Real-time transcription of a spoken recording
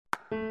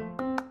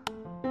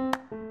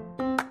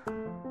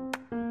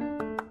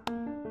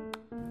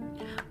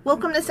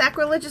Welcome to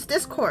Sacrilegious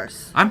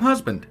Discourse. I'm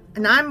husband.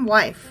 And I'm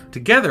wife.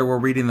 Together, we're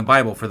reading the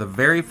Bible for the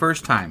very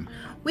first time.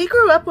 We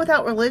grew up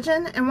without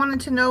religion and wanted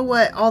to know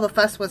what all the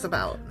fuss was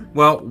about.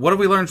 Well, what have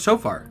we learned so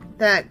far?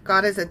 That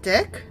God is a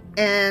dick,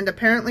 and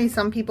apparently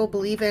some people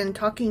believe in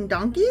talking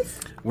donkeys.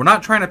 We're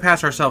not trying to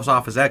pass ourselves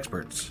off as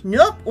experts.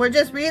 Nope, we're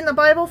just reading the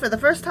Bible for the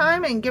first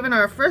time and giving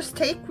our first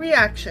take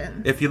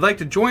reaction. If you'd like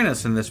to join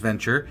us in this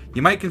venture,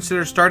 you might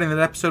consider starting at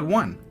episode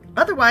 1.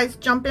 Otherwise,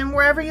 jump in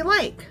wherever you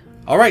like.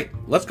 All right,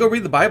 let's go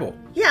read the Bible.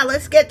 Yeah,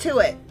 let's get to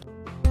it.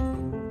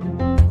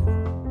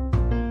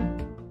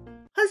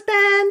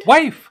 Husband!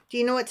 Wife! Do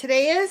you know what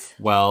today is?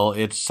 Well,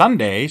 it's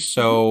Sunday,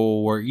 so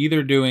we're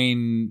either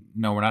doing...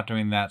 No, we're not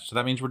doing that. So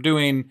that means we're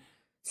doing...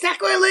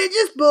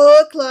 Sacrilegious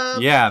Book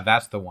Club! Yeah,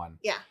 that's the one.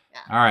 Yeah.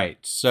 All right,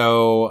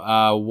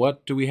 so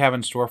what do we have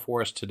in store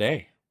for us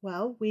today?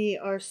 Well, we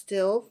are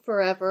still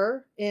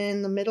forever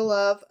in the middle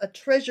of a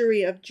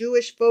treasury of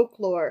Jewish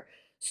folklore.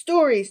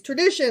 Stories,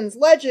 traditions,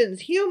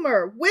 legends,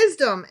 humor,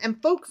 wisdom,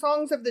 and folk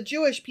songs of the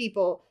Jewish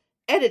people,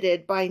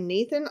 edited by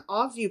Nathan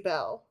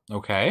Ozubel.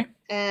 Okay.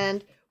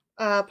 And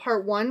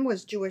part 1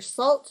 was Jewish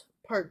Salt.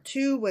 Part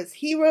 2 was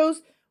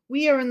Heroes.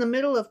 We are in the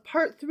middle of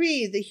part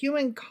 3, the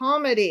human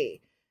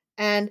comedy.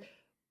 And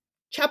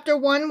chapter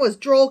 1 was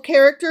droll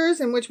characters,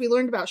 in which we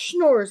learned about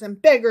schnorrs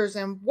and beggars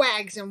and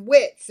wags and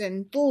wits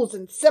and fools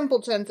and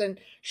simpletons and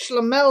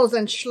schlemels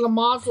and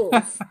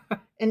schlemazzles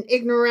and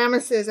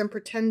ignoramuses and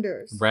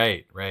pretenders.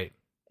 Right.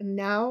 And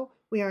now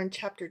we are in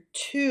chapter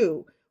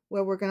 2,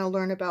 where we're going to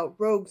learn about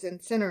rogues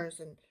and sinners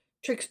and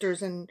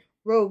tricksters and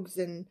rogues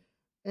and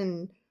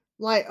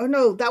oh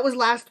no, that was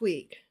last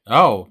week.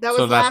 Oh, that was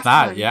so that's last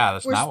not, one. yeah,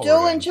 that's we're not what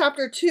still we're in doing.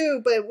 chapter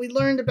 2, but we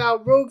learned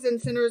about rogues and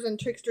sinners and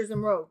tricksters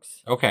and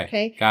rogues.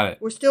 Okay, got it.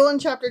 We're still in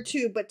chapter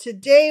 2, but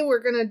today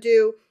we're going to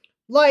do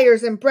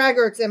liars and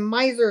braggarts and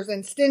misers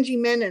and stingy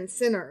men and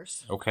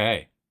sinners.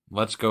 Okay,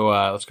 let's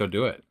go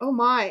do it. Oh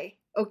my,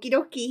 okie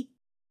dokie.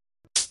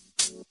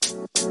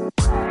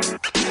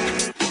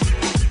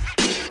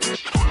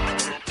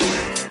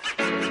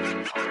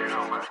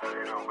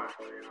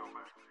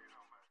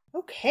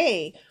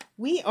 Okay,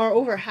 we are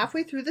over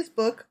halfway through this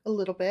book a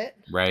little bit.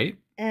 Right.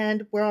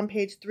 And we're on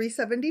page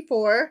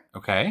 374.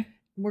 Okay.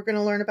 We're going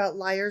to learn about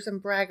liars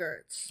and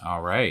braggarts.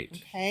 All right.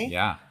 Okay.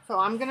 Yeah. So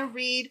I'm going to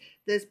read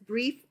this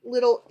brief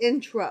little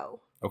intro.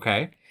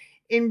 Okay.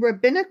 In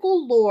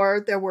rabbinical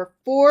lore, there were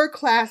 4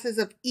 classes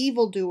of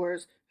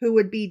evildoers who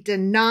would be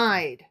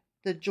denied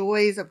the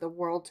joys of the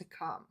world to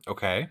come.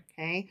 Okay.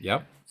 Okay.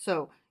 Yep.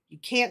 So you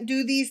can't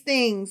do these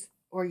things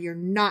or you're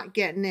not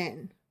getting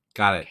in.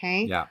 Got it.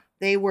 Okay. Yeah.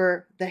 They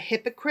were the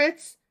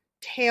hypocrites,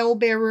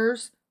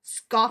 talebearers,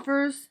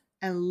 scoffers,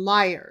 and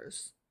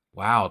liars.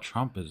 Wow,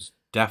 Trump is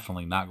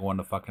definitely not going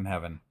to fucking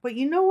heaven. But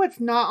you know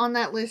what's not on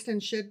that list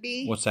and should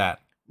be? What's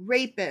that?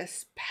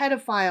 Rapists,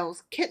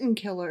 pedophiles, kitten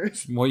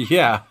killers. Well,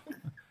 yeah,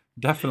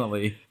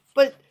 definitely.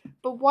 But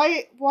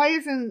why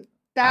isn't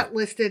that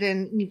listed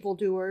in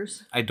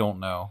evildoers? I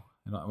don't know.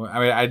 I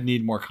mean, I'd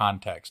need more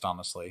context,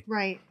 honestly.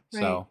 Right.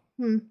 So.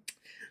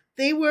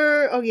 They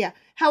were,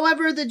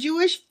 However, the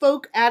Jewish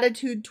folk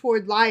attitude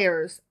toward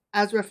liars,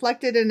 as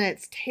reflected in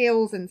its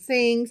tales and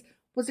sayings,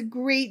 was a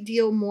great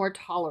deal more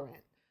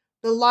tolerant.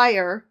 The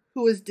liar,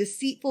 who is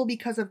deceitful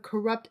because of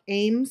corrupt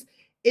aims,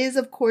 is,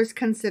 of course,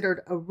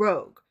 considered a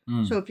rogue.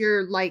 So if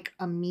you're like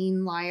a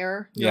mean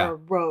liar, you're a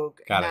rogue,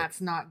 and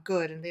that's not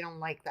good, and they don't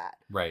like that.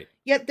 Right.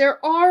 Yet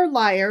there are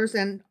liars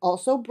and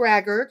also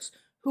braggarts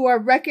who are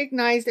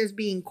recognized as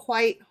being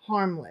quite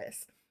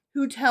harmless,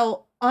 who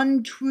tell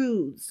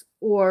untruths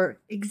or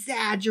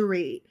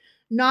exaggerate,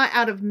 not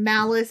out of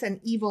malice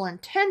and evil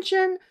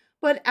intention,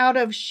 but out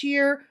of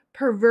sheer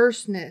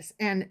perverseness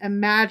and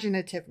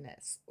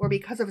imaginativeness, or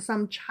because of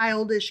some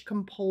childish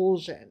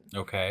compulsion.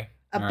 Okay.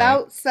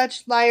 About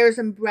such liars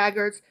and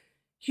braggarts,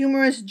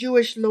 humorous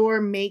Jewish lore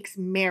makes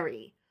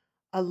merry.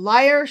 A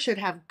liar should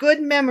have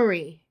good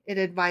memory, it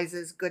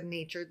advises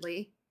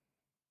good-naturedly.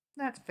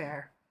 That's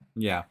fair.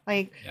 Yeah.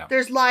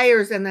 There's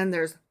liars and then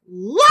there's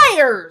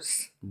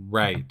liars!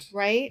 Right.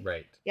 Right?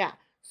 Right. Yeah.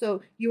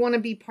 So you want to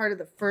be part of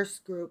the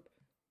first group,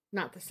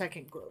 not the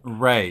second group.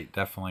 Right.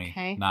 Definitely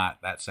Okay.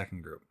 not that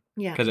second group.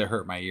 Yeah. Because it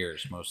hurt my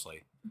ears,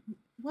 mostly.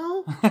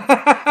 Well,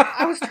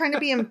 I was trying to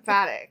be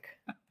emphatic.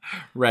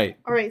 Right.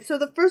 All right. So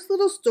the first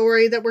little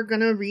story that we're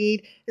going to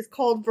read is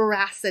called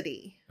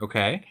Veracity.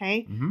 Okay.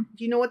 Okay. Mm-hmm.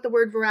 Do you know what the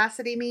word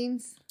veracity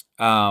means?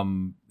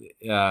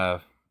 I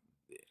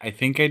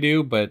think I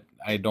do, but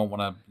I don't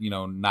want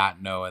to,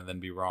 not know and then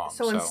be wrong.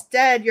 So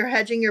instead, you're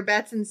hedging your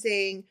bets and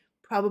saying,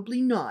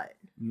 probably not.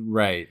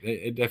 Right.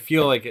 I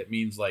feel like it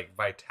means like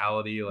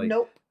vitality, like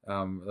nope.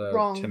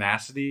 Wrong.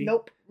 Tenacity.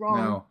 Nope. Wrong.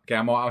 No.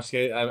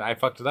 Okay, I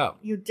fucked it up.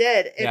 You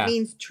did. It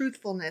means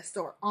truthfulness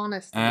or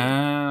honesty.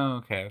 Oh,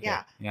 okay.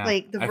 Yeah. Yeah.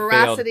 Like the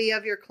veracity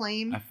of your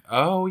claim.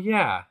 Oh,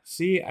 yeah.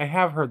 See, I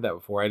have heard that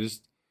before.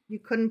 You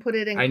couldn't put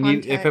it in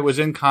context. If it was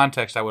in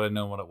context, I would have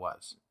known what it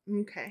was.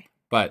 Okay.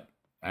 But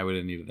I would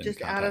have needed it just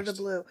in context. out of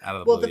the blue.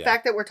 Well, the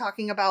fact that we're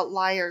talking about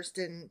liars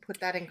didn't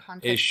put that in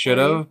context. It should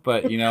have,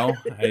 but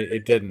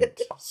it didn't.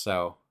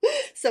 So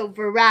So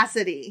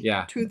veracity,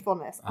 Yeah.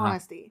 truthfulness,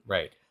 honesty.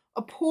 Right.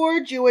 A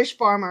poor Jewish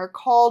farmer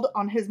called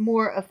on his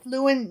more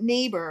affluent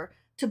neighbor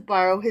to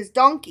borrow his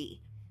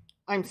donkey.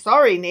 "I'm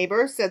sorry,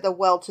 neighbor," said the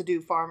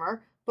well-to-do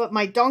farmer, "but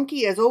my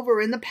donkey is over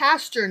in the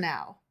pasture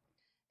now."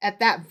 At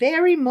that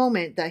very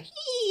moment, the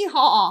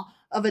hee-haw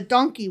of a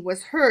donkey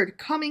was heard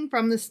coming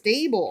from the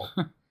stable.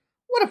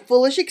 "What a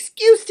foolish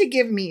excuse to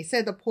give me,"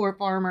 said the poor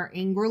farmer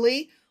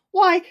angrily.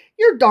 "Why,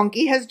 your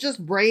donkey has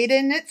just brayed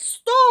in its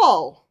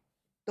stall."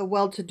 The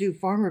well-to-do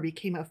farmer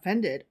became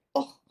offended.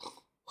 "Oh,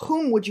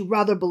 whom would you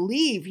rather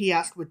believe?" he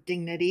asked with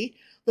dignity.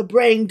 "The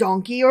braying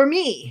donkey or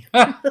me?"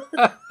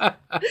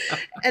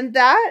 And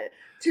that,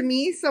 to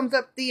me, sums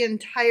up the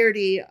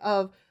entirety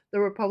of the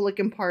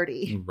Republican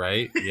Party.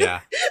 Right?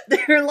 Yeah.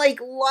 They're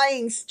like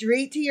lying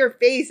straight to your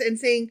face and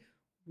saying,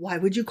 "Why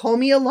would you call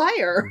me a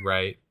liar?"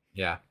 Right.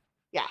 Yeah.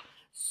 Yeah.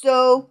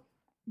 So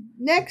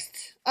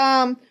next,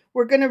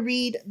 we're going to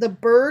read The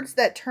Birds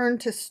That Turn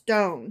to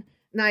Stone.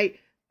 And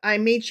I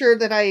made sure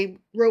that I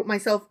wrote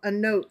myself a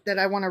note that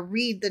I want to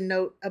read the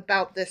note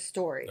about this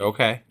story.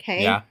 Okay.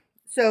 Okay. Yeah.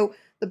 So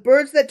The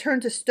Birds That Turn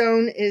to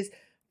Stone is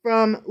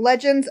from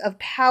Legends of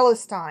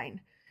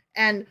Palestine.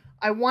 And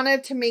I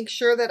wanted to make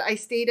sure that I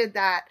stated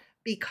that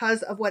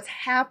because of what's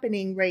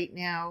happening right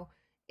now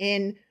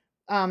in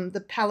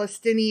the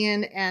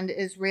Palestinian and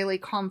Israeli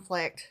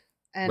conflict.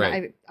 And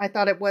Right. I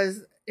thought it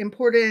was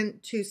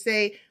important to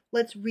say,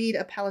 let's read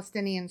a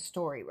Palestinian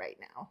story right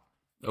now.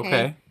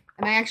 Okay.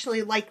 And I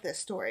actually like this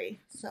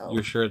story. So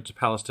You're sure it's a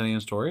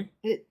Palestinian story?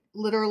 it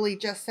literally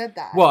just said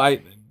that. Well,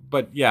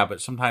 but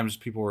sometimes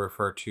people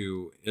refer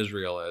to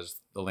Israel as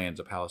the lands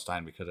of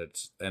Palestine because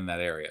it's in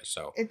that area.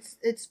 So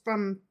It's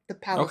from the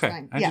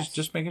Palestine. Okay. Yes.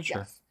 Just making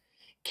sure. Yes.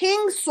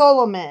 King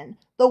Solomon,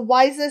 the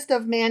wisest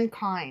of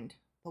mankind,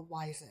 the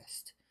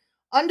wisest,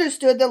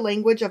 understood the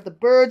language of the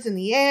birds in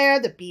the air,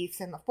 the beasts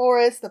in the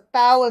forest, the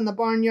fowl in the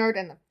barnyard,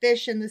 and the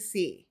fish in the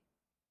sea.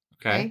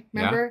 Okay.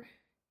 Remember?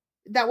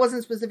 That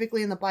wasn't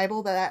specifically in the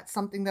Bible, but that's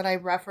something that I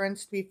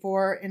referenced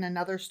before in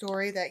another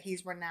story, that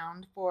he's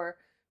renowned for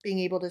being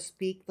able to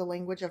speak the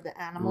language of the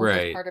animals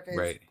as part of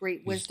his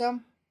great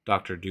wisdom.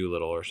 Dr.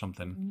 Doolittle or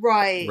something.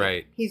 Right.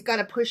 Right. He's got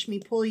a push me,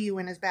 pull you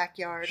in his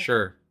backyard.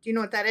 Sure. Do you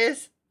know what that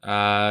is?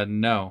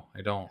 No,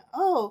 I don't.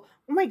 Oh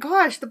my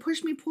gosh, the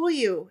push me, pull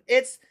you.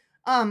 It's,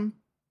 I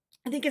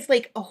think it's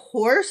like a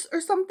horse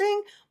or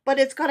something, but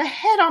it's got a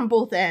head on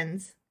both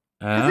ends.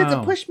 Because it's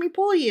a push me,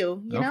 pull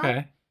you, you know?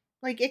 Okay.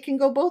 Like it can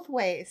go both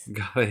ways.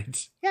 Got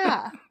it.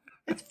 Yeah.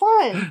 It's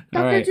fun.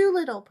 Dr. Right.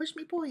 Doolittle, push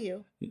me, pull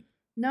you.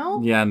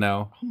 No? Yeah,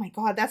 no. Oh my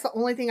God, that's the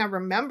only thing I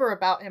remember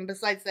about him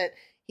besides that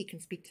he can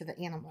speak to the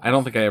animals. I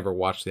don't think I ever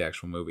watched the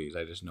actual movies.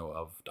 I just know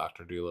of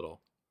Dr. Doolittle.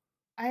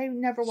 I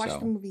never watched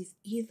the movies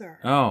either.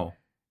 Oh,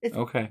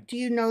 okay. Do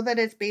you know that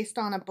it's based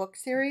on a book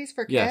series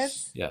for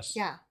kids? Yes.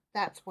 Yeah,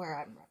 that's where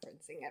I'm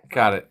referencing it from.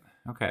 Got it.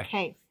 Okay.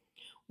 Okay.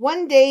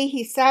 One day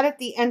he sat at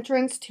the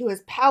entrance to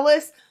his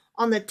palace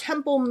on the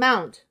Temple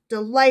Mount,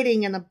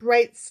 delighting in the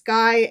bright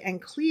sky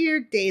and clear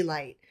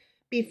daylight.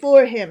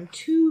 Before him,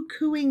 two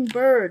cooing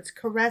birds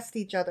caressed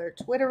each other,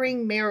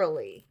 twittering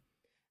merrily.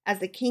 As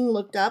the king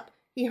looked up,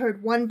 he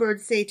heard one bird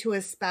say to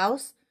his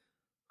spouse,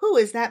 "Who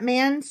is that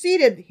man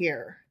seated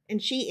here?"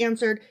 And she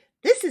answered,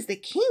 "This is the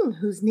king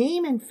whose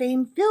name and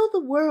fame fill the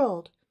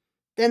world."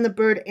 Then the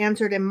bird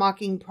answered in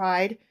mocking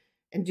pride,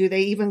 "And do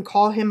they even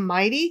call him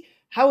mighty?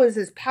 How is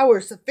his power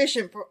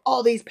sufficient for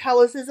all these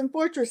palaces and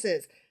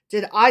fortresses?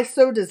 Did I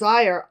so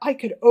desire, I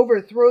could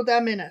overthrow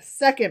them in a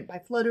second by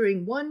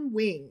fluttering one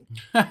wing."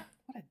 What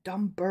a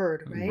dumb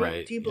bird,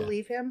 right? Do you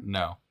believe him?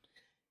 No.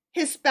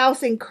 His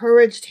spouse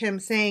encouraged him,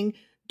 saying,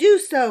 "Do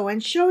so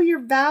and show your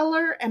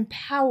valor and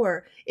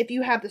power if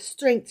you have the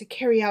strength to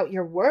carry out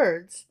your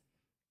words."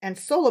 And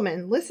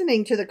Solomon,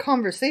 listening to the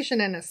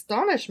conversation in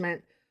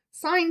astonishment,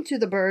 signed to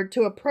the bird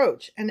to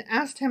approach and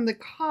asked him the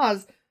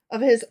cause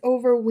of his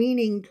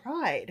overweening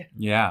pride.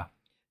 Yeah.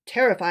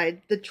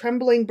 Terrified, the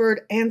trembling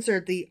bird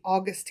answered the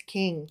august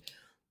king,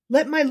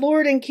 "Let my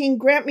lord and king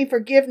grant me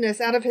forgiveness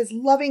out of his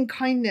loving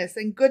kindness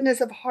and goodness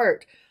of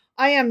heart.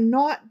 I am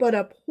naught but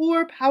a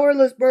poor,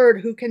 powerless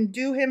bird who can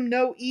do him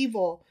no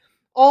evil.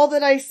 All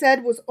that I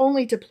said was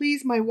only to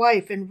please my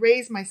wife and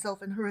raise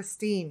myself in her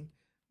esteem."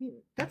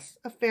 That's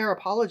a fair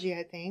apology,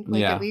 I think.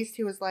 Like, at least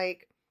he was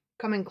like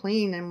coming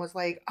clean and was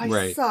like,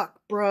 "I suck,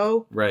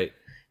 bro." Right.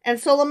 And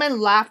Solomon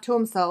laughed to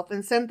himself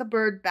and sent the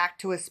bird back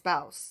to his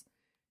spouse.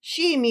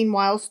 She,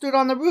 meanwhile, stood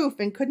on the roof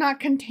and could not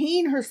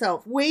contain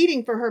herself,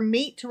 waiting for her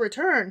mate to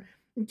return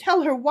and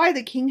tell her why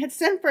the king had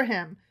sent for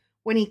him.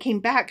 When he came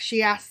back,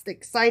 she asked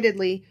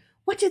excitedly,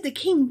 "What did the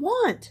king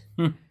want?"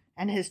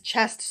 And his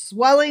chest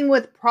swelling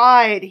with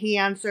pride, he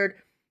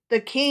answered, "The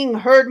king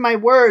heard my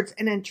words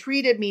and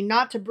entreated me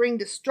not to bring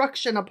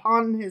destruction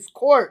upon his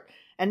court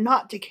and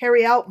not to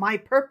carry out my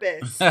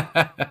purpose."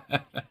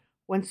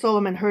 When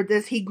Solomon heard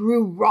this, he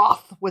grew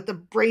wroth with the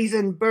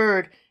brazen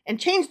bird and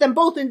changed them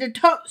both into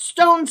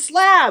stone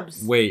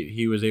slabs. Wait,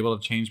 he was able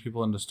to change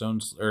people into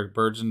stones or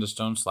birds into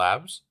stone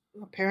slabs?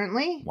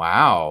 Apparently.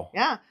 Wow.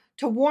 Yeah.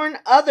 to warn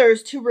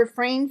others to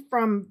refrain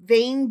from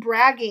vain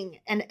bragging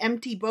and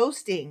empty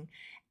boasting,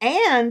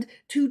 and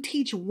to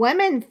teach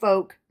women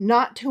folk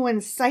not to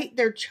incite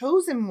their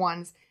chosen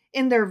ones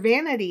in their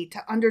vanity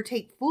to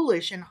undertake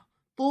foolish and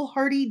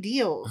foolhardy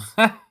deals.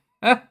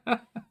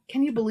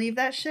 Can you believe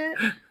that shit?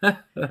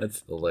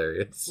 That's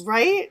hilarious.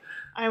 Right?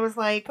 I was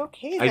like,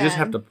 okay, then. I just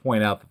have to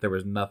point out that there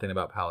was nothing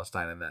about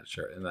Palestine in that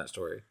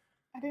story.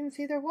 I didn't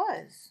say there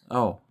was.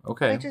 Oh,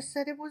 okay. I just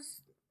said it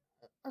was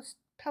a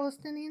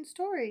Palestinian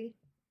story.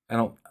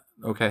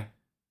 Okay.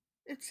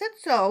 It said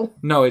so.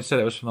 No, it said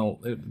it was from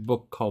a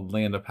book called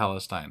Land of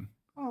Palestine.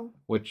 Oh.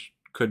 Which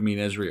could mean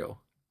Israel.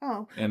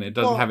 Oh. And it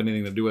doesn't have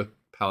anything to do with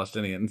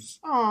Palestinians.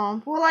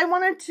 Oh, well, I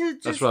wanted to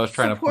just that's what I was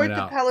trying to point out.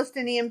 Support the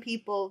Palestinian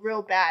people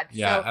real bad.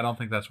 Yeah, so. I don't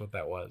think that's what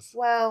that was.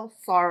 Well,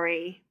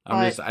 sorry.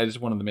 I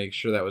just wanted to make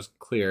sure that was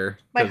clear.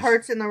 My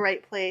heart's in the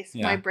right place.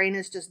 Yeah. My brain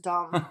is just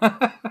dumb.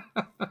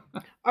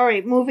 All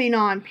right, moving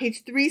on.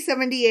 Page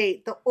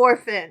 378, The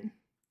Orphan.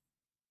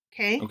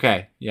 Okay?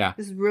 Okay, yeah.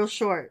 This is real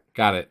short.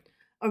 Got it.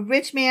 A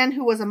rich man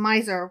who was a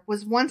miser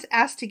was once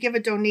asked to give a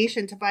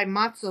donation to buy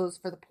matzos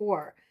for the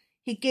poor.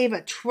 He gave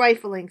a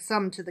trifling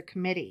sum to the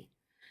committee.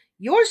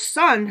 Your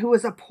son, who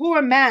is a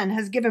poor man,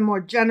 has given more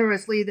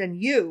generously than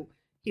you,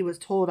 he was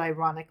told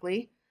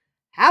ironically.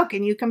 How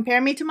can you compare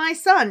me to my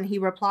son? He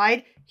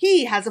replied.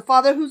 He has a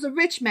father who's a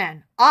rich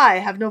man. I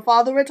have no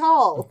father at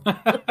all.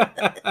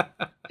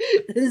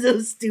 So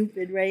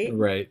stupid, right?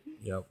 Right,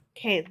 yep.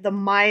 Okay, the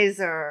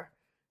miser.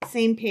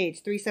 Same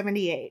page,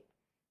 378.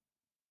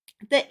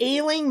 The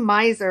ailing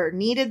miser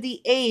needed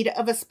the aid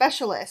of a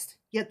specialist,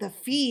 yet the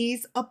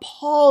fees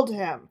appalled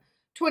him.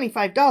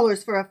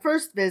 $25 for a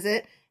first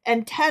visit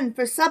and $10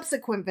 for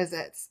subsequent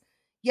visits.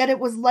 Yet it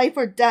was life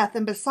or death,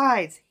 and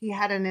besides, he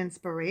had an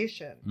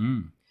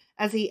inspiration.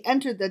 As he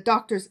entered the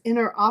doctor's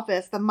inner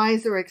office, the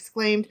miser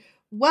exclaimed,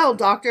 "Well,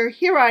 doctor,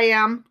 here I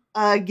am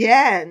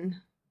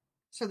again."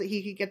 So that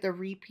he could get the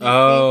repeat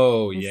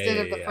instead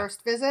of the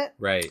first visit.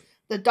 Right.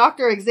 The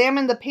doctor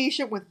examined the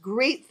patient with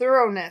great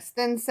thoroughness,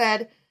 then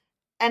said,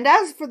 "And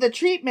as for the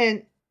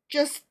treatment,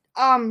 just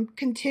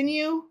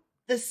continue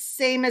the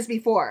same as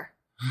before."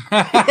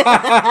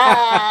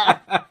 I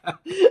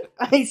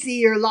see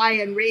your lie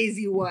and raise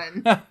you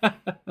one.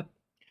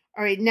 All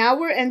right, now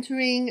we're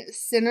entering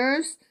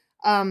sinners.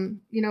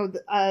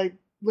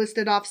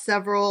 Listed off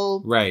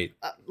several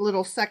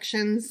little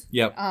sections.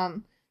 Yep.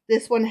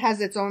 This one has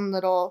its own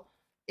little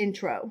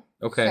intro.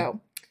 Okay. So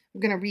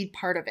I'm going to read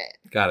part of it.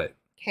 Got it.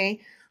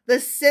 Okay. The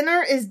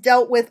sinner is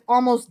dealt with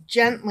almost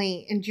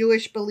gently in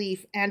Jewish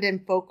belief and in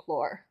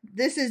folklore.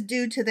 This is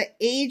due to the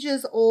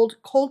ages-old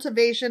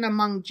cultivation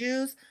among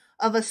Jews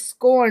of a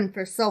scorn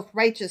for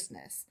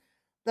self-righteousness.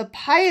 The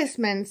pious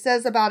man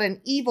says about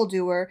an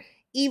evildoer,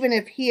 even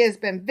if he has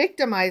been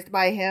victimized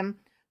by him,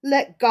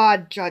 let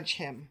God judge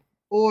him.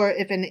 Or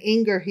if in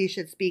anger he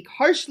should speak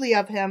harshly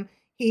of him,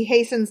 he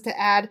hastens to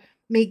add,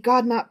 may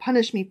God not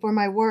punish me for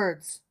my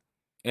words.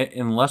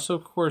 Unless,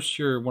 of course,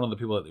 you're one of the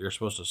people that you're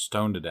supposed to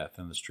stone to death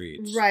in the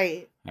streets.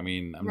 Right. I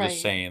mean, I'm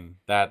just saying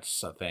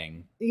that's a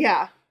thing.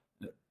 Yeah.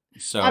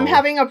 So I'm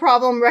having a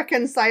problem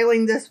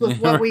reconciling this with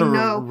what we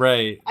know.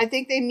 Right. I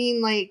think they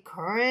mean like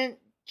current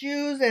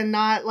Jews and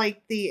not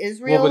like the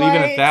Israelites. Well, but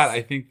even at that,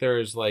 I think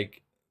there's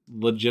like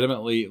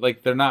legitimately,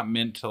 like they're not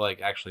meant to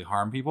like actually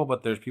harm people,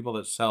 but there's people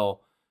that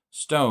sell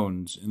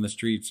stones in the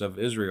streets of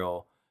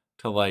Israel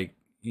to like,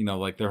 you know,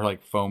 like they're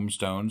like foam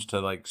stones to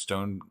like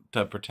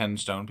pretend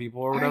stone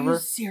people or whatever. Are you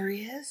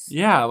serious?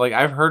 Yeah, like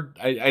I've heard.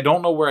 I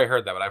don't know where I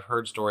heard that, but I've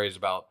heard stories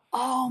about.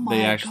 Oh my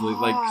they actually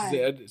God.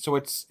 Like so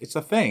it's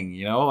a thing,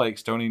 you know, like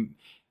stoning.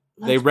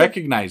 They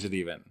recognize it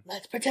even.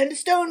 Let's pretend to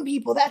stone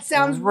people. That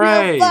sounds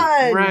real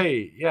fun.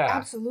 Right. Yeah.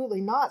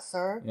 Absolutely not,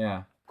 sir.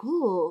 Yeah.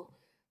 Cool.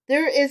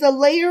 There is a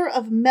layer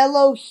of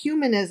mellow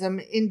humanism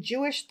in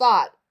Jewish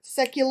thought,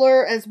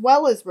 secular as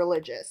well as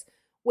religious,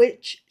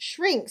 which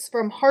shrinks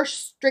from harsh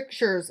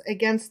strictures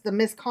against the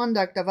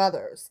misconduct of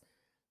others.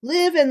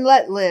 Live and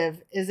let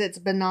live is its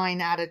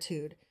benign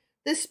attitude.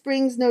 This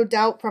springs no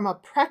doubt from a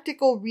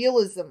practical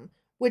realism,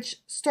 which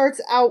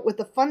starts out with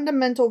the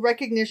fundamental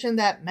recognition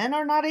that men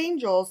are not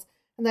angels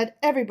and that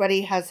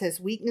everybody has his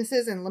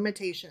weaknesses and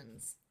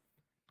limitations.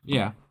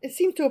 Yeah. It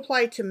seems to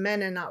apply to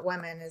men and not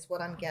women is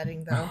what I'm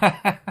getting, though.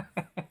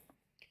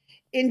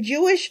 In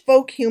Jewish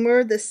folk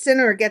humor, the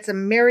sinner gets a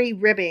merry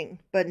ribbing,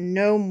 but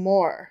no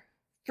more.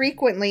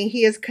 Frequently,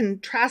 he is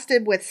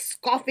contrasted with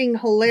scoffing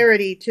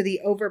hilarity to the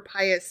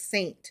overpious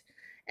saint.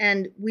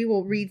 And we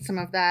will read some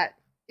of that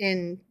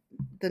in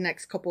the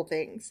next couple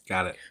things.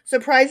 Got it.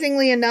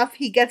 Surprisingly enough,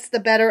 he gets the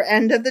better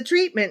end of the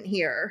treatment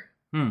here.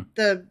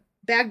 The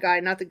bad guy,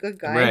 not the good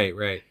guy. Right,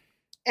 right.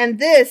 And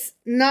this,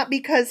 not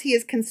because he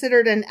is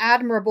considered an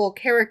admirable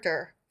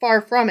character.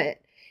 Far from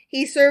it.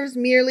 He serves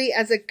merely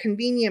as a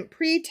convenient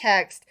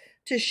pretext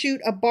to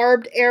shoot a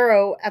barbed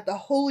arrow at the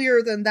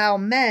holier-than-thou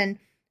men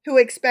who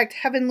expect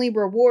heavenly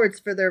rewards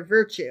for their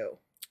virtue.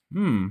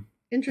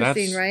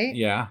 Interesting, right?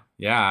 Yeah.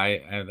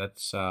 Yeah,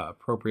 that's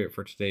appropriate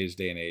for today's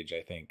day and age,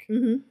 I think.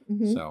 Mm-hmm,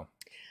 mm-hmm. So,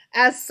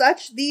 As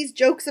such, these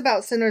jokes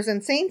about sinners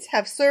and saints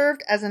have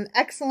served as an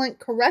excellent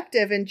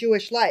corrective in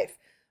Jewish life,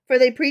 for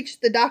they preach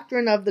the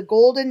doctrine of the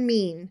golden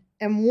mean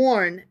and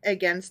warn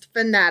against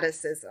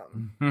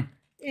fanaticism.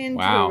 Interesting.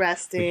 Wow.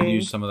 We could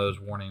use some of those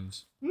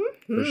warnings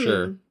for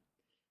sure.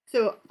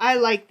 So I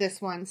like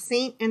this one.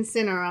 Saint and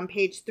Sinner on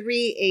page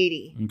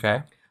 380.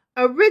 Okay.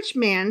 A rich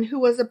man who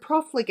was a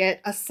profligate,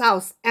 a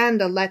souse,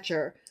 and a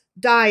lecher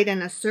died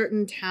in a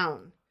certain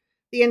town.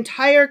 The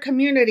entire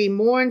community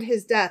mourned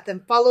his death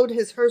and followed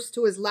his hearse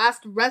to his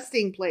last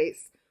resting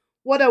place.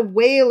 What a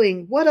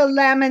wailing, what a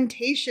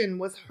lamentation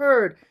was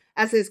heard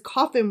as his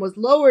coffin was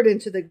lowered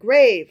into the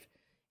grave.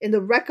 In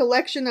the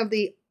recollection of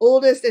the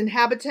oldest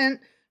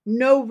inhabitant,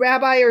 no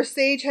rabbi or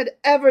sage had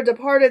ever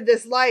departed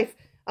this life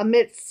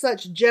amidst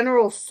such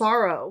general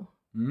sorrow.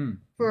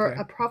 For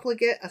a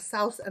profligate, a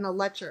souse, and a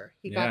lecher.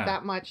 He got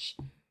that much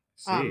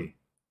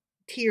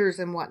tears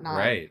and whatnot.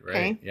 Right,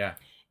 okay? Yeah.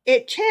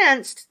 It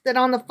chanced that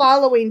on the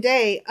following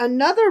day,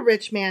 another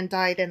rich man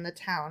died in the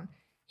town.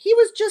 He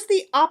was just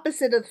the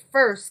opposite of the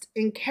first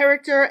in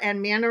character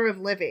and manner of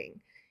living.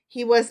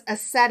 He was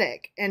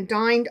ascetic and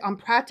dined on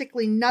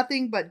practically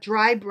nothing but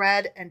dry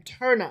bread and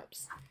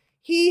turnips.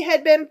 He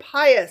had been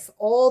pious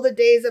all the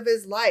days of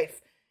his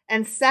life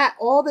and sat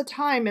all the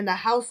time in the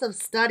house of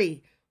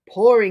study,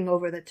 poring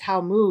over the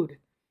Talmud.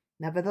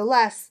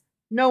 Nevertheless,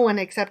 no one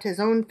except his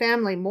own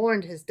family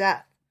mourned his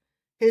death.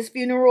 His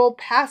funeral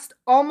passed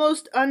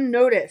almost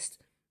unnoticed,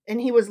 and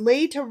he was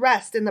laid to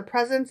rest in the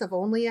presence of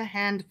only a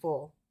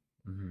handful.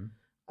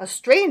 A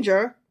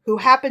stranger, who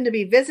happened to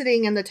be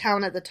visiting in the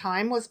town at the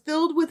time, was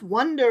filled with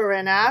wonder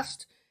and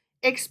asked,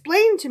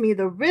 "Explain to me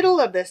the riddle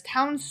of this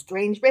town's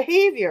strange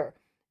behavior.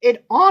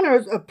 It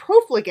honors a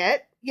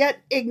profligate, yet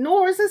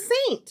ignores a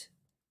saint."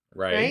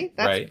 Right?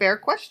 That's a fair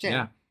question.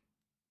 Yeah.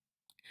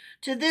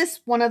 To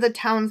this, one of the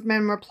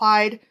townsmen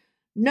replied,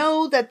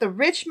 "Know that the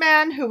rich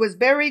man who was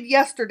buried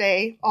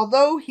yesterday,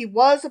 although he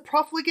was a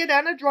profligate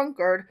and a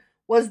drunkard,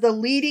 was the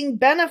leading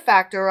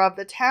benefactor of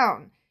the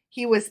town.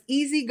 He was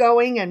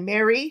easygoing and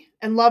merry,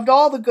 and loved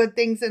all the good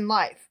things in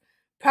life.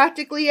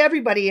 Practically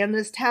everybody in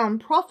this town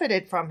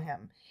profited from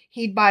him.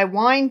 He'd buy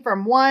wine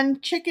from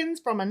one, chickens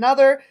from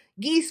another,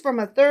 geese from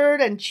a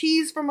third, and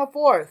cheese from a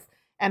fourth.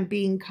 And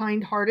being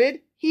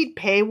kind-hearted, he'd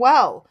pay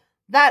well.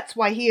 That's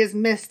why he is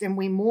missed and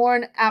we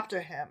mourn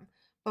after him.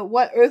 But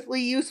what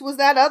earthly use was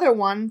that other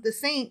one, the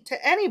saint,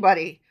 to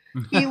anybody?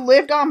 He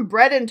lived on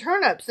bread and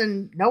turnips,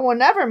 and no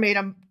one ever made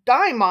a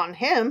dime on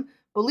him.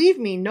 Believe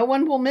me, no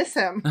one will miss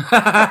him."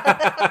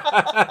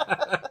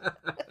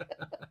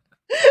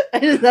 I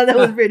just thought that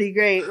was pretty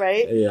great,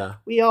 right? Yeah.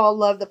 We all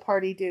love the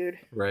party dude.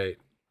 Right.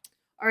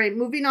 All right,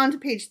 moving on to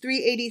page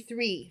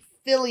 383,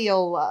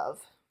 filial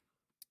love.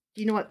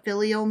 Do you know what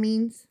filial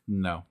means?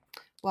 No.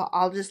 Well,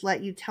 I'll just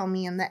let you tell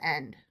me in the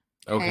end.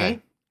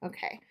 Okay.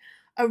 Okay.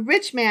 A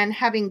rich man,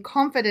 having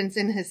confidence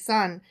in his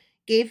son,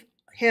 gave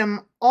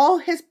him all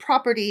his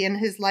property in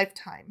his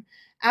lifetime.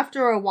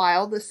 After a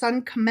while, the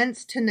son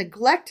commenced to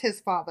neglect his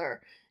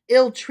father,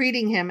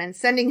 ill-treating him and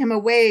sending him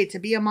away to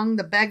be among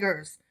the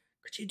beggars.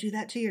 Could you do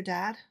that to your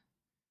dad?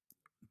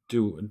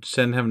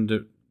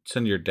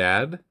 Send your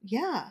dad?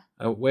 Yeah.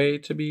 Away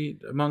to be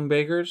among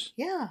beggars?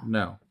 Yeah.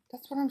 No.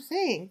 That's what I'm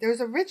saying.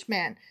 There's a rich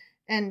man,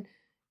 and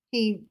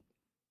he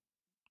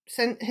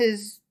sent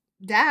his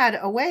dad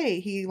away.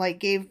 He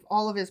gave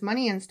all of his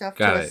money and stuff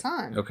to his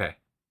son. Okay.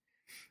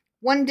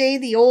 One day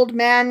the old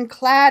man,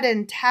 clad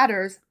in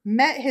tatters,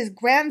 met his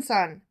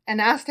grandson and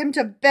asked him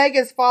to beg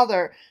his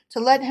father to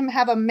let him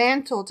have a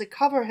mantle to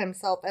cover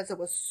himself as it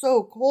was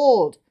so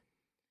cold.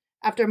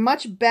 After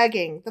much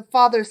begging, the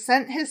father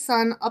sent his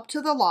son up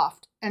to the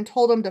loft and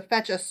told him to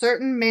fetch a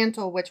certain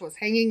mantle which was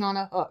hanging on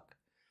a hook.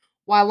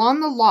 While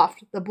on the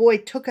loft, the boy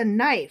took a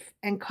knife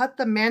and cut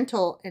the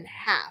mantle in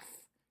half.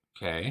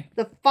 Okay.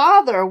 The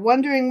father,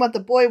 wondering what the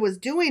boy was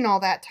doing all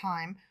that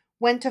time,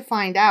 went to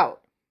find out.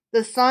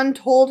 The son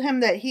told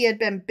him that he had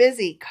been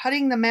busy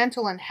cutting the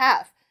mantle in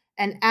half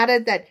and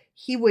added that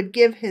he would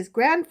give his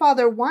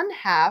grandfather one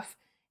half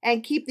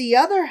and keep the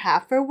other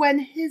half for when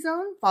his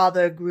own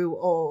father grew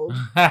old.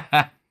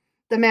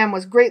 The man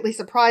was greatly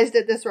surprised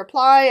at this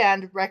reply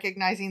and,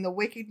 recognizing the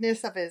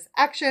wickedness of his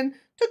action,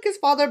 took his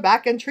father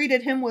back and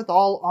treated him with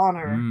all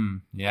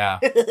honor. Yeah.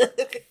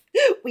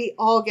 We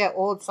all get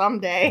old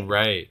someday.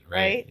 Right.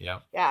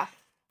 Yep. Yeah.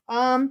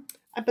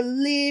 I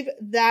believe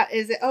that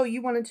is it. Oh,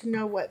 you wanted to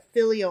know what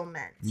filial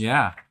meant.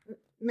 Yeah. It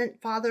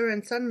meant father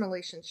and son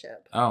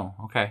relationship. Oh,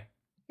 okay.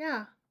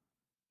 Yeah.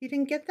 You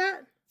didn't get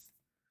that?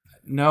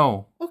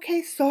 No.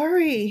 Okay,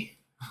 sorry.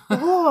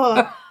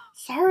 Oh,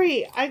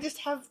 sorry. I just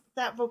have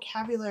that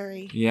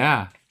vocabulary.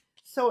 Yeah.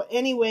 So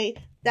anyway,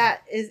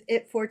 that is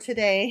it for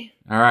today.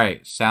 All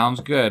right.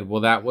 Sounds good.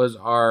 Well, that was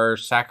our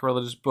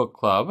Sacrilegious Book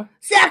Club.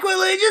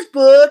 Sacrilegious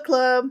Book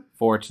Club.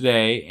 For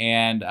today.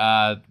 And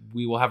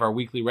we will have our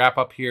weekly wrap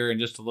up here in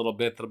just a little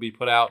bit that'll be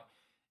put out.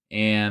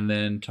 And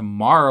then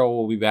tomorrow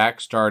we'll be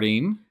back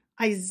starting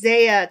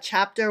Isaiah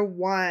chapter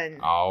 1.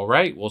 All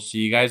right. We'll see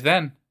you guys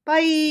then.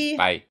 Bye.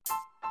 Bye.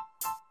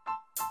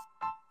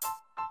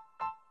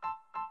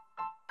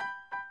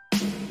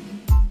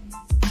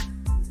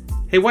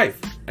 Hey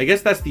wife, I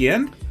guess that's the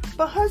end?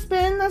 But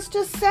husband, that's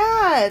just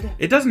sad.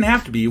 It doesn't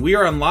have to be. We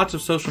are on lots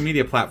of social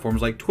media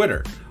platforms like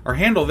Twitter. Our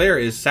handle there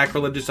is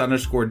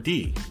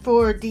sacrilegious_D.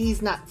 For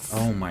D's nuts.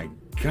 Oh my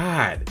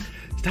god.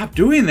 Stop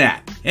doing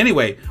that.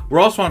 Anyway, we're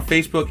also on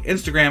Facebook,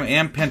 Instagram,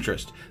 and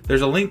Pinterest. There's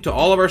a link to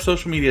all of our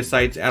social media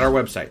sites at our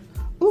website.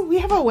 Ooh, we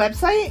have a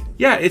website?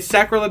 Yeah, it's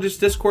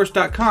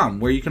sacrilegiousdiscourse.com,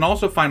 where you can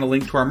also find a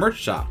link to our merch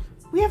shop.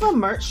 We have a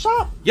merch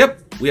shop?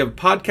 Yep, we have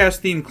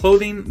podcast-themed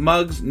clothing,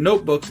 mugs,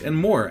 notebooks, and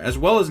more, as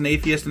well as an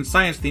atheist and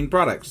science-themed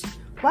products.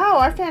 Wow,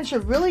 our fans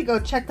should really go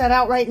check that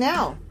out right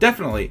now.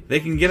 Definitely. They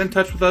can get in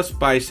touch with us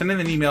by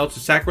sending an email to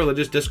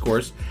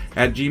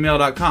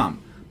sacrilegiousdiscourse@gmail.com.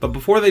 But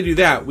before they do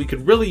that, we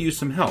could really use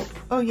some help.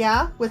 Oh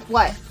yeah? With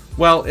what?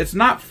 Well, it's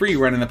not free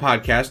running the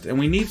podcast, and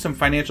we need some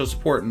financial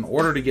support in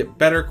order to get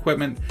better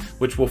equipment,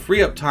 which will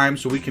free up time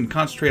so we can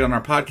concentrate on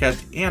our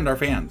podcast and our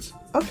fans.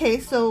 Okay,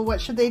 so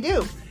what should they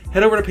do?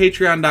 Head over to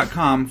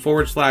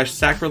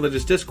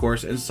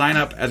patreon.com/sacrilegiousdiscourse and sign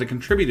up as a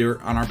contributor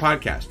on our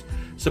podcast.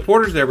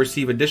 Supporters there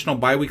receive additional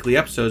bi-weekly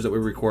episodes that we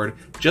record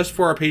just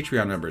for our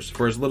Patreon members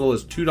for as little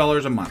as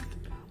 $2 a month.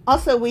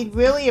 Also, we'd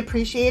really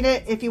appreciate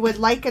it if you would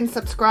like and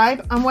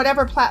subscribe on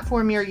whatever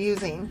platform you're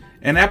using.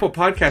 And Apple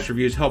Podcast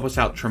reviews help us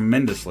out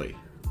tremendously.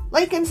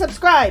 Like and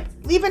subscribe.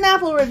 Leave an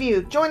Apple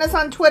review. Join us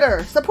on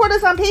Twitter. Support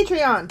us on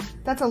Patreon.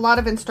 That's a lot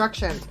of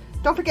instructions.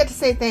 Don't forget to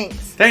say thanks.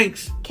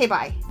 Thanks. Okay,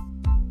 bye.